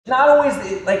Not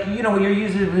always, like, you know, when you're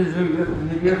using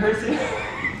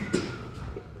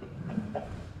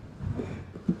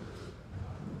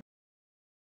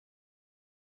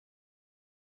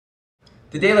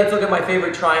Today, let's look at my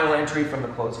favorite triangle entry from the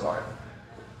closed guard.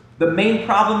 The main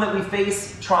problem that we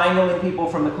face triangling people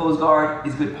from the closed guard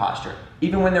is good posture.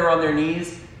 Even when they're on their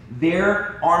knees,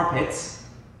 their armpits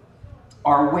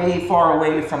are way far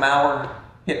away from our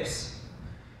hips.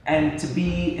 And to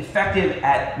be effective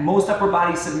at most upper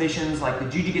body submissions like the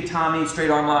Jujigatami,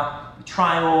 straight arm lock, the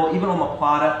triangle, even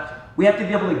omoplata, we have to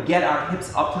be able to get our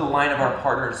hips up to the line of our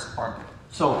partner's armpit.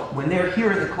 So when they're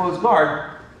here in the closed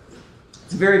guard,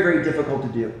 it's very, very difficult to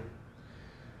do.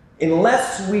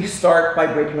 Unless we start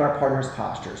by breaking our partner's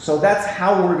posture. So that's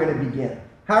how we're going to begin.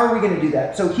 How are we going to do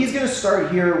that? So he's going to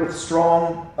start here with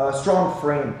strong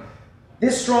frame.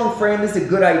 This strong frame is a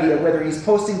good idea, whether he's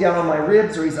posting down on my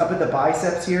ribs or he's up at the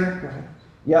biceps here.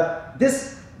 Yep.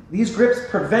 These grips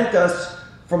prevent us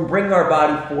from bringing our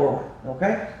body forward,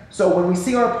 okay? So when we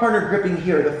see our partner gripping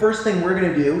here, the first thing we're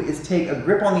going to do is take a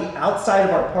grip on the outside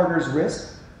of our partner's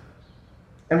wrist,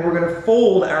 and we're going to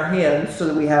fold our hands so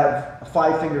that we have a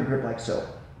 5-finger grip like so.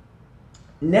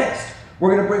 Next,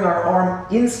 we're going to bring our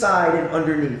arm inside and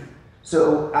underneath.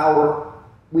 So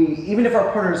even if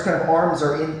our partner's kind of arms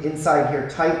are inside here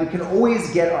tight, we can always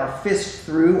get our fist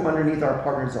through underneath our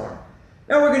partner's arm.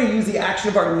 Now we're going to use the action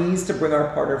of our knees to bring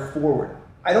our partner forward.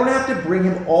 I don't have to bring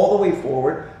him all the way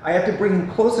forward. I have to bring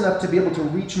him close enough to be able to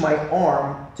reach my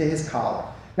arm to his collar.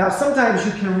 Now sometimes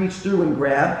you can reach through and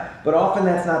grab, but often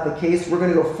that's not the case. We're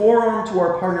going to go forearm to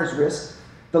our partner's wrist.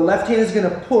 The left hand is going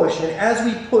to push, and as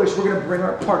we push, we're going to bring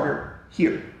our partner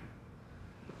here.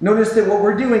 Notice that what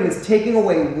we're doing is taking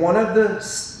away one of the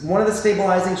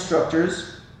stabilizing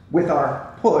structures with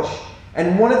our push,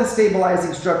 and one of the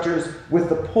stabilizing structures with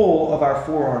the pull of our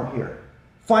forearm here.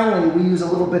 Finally, we use a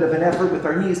little bit of an effort with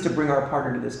our knees to bring our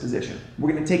partner to this position.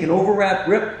 We're going to take an overwrap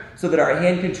grip so that our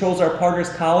hand controls our partner's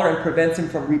collar and prevents him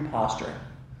from reposturing.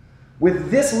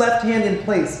 With this left hand in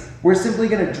place, we're simply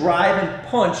going to drive and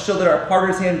punch so that our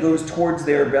partner's hand goes towards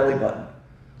their belly button.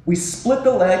 We split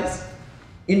the legs.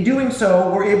 In doing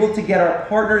so, we're able to get our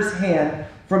partner's hand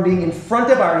from being in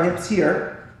front of our hips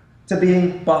here to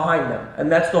being behind them.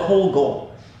 And that's the whole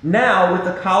goal. Now, with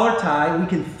the collar tie, we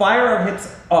can fire our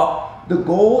hips up. The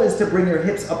goal is to bring your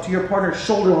hips up to your partner's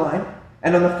shoulder line,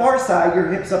 and on the far side, your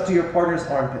hips up to your partner's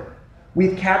armpit.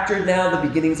 We've captured now the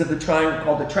beginnings of the triangle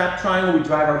called the trap triangle. We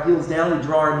drive our heels down, we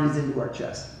draw our knees into our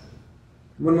chest.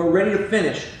 When we're ready to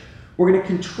finish, we're going to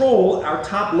control our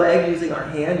top leg using our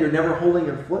hand. You're never holding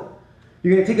your foot.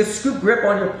 You're going to take a scoop grip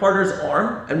on your partner's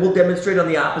arm, and we'll demonstrate on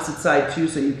the opposite side too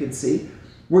so you can see.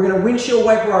 We're going to windshield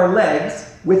wiper our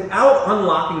legs without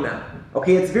unlocking them.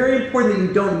 Okay, it's very important that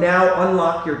you don't now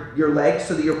unlock your legs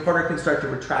so that your partner can start to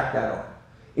retract that arm.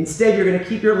 Instead, you're going to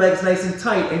keep your legs nice and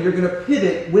tight, and you're going to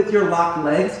pivot with your locked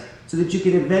legs so that you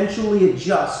can eventually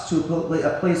adjust to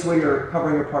a place where you're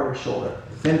covering your partner's shoulder.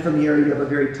 Then from here, you have a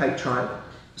very tight triangle.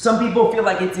 Some people feel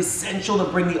like it's essential to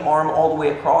bring the arm all the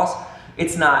way across.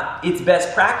 It's not. It's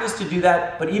best practice to do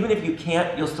that, but even if you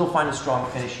can't, you'll still find a strong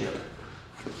finish here.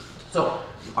 So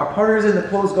our partner's in the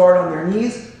closed guard on their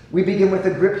knees. We begin with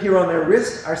a grip here on their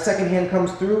wrist. Our second hand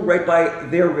comes through right by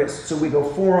their wrist. So we go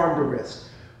forearm to wrist.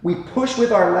 We push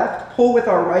with our left, pull with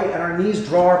our right, and our knees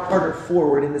draw our partner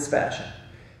forward in this fashion.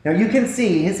 Now you can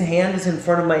see his hand is in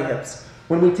front of my hips.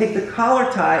 When we take the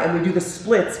collar tie and we do the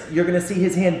splits, you're going to see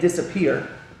his hand disappear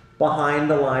behind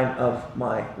the line of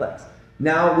my legs.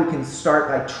 Now we can start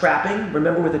by trapping.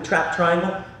 Remember, with a trap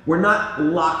triangle, we're not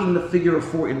locking the figure of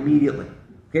 4 immediately.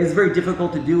 Okay, it's very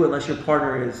difficult to do unless your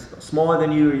partner is smaller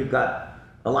than you or you've got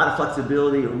a lot of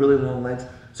flexibility or really long legs.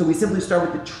 So we simply start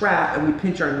with the trap and we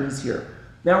pinch our knees here.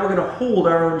 Now we're going to hold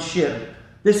our own shin.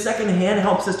 This second hand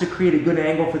helps us to create a good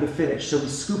angle for the finish. So we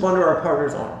scoop under our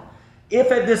partner's arm.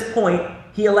 If at this point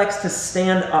he elects to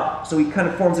stand up, so he kind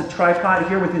of forms a tripod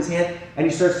here with his hand and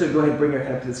he starts to go ahead and bring your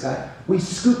head up to the sky. We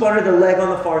scoop under the leg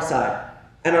on the far side.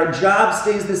 And our job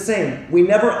stays the same. We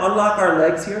never unlock our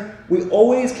legs here. We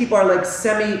always keep our legs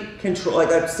semi-control,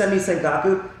 like a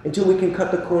semi-sengaku, until we can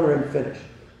cut the corner and finish.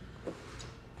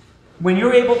 When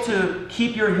you're able to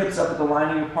keep your hips up at the line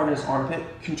of your partner's armpit,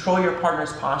 control your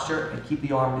partner's posture, and keep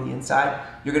the arm to the inside,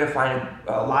 you're going to find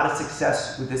a lot of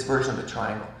success with this version of the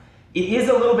triangle. It is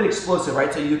a little bit explosive,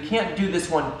 right? So you can't do this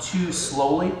one too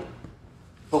slowly.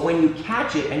 But when you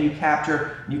catch it and you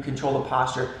capture and you control the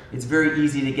posture, it's very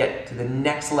easy to get to the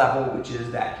next level, which is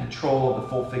that control of the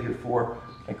full figure 4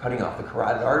 and cutting off the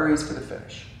carotid arteries for the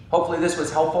finish. Hopefully this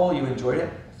was helpful. You enjoyed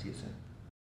it.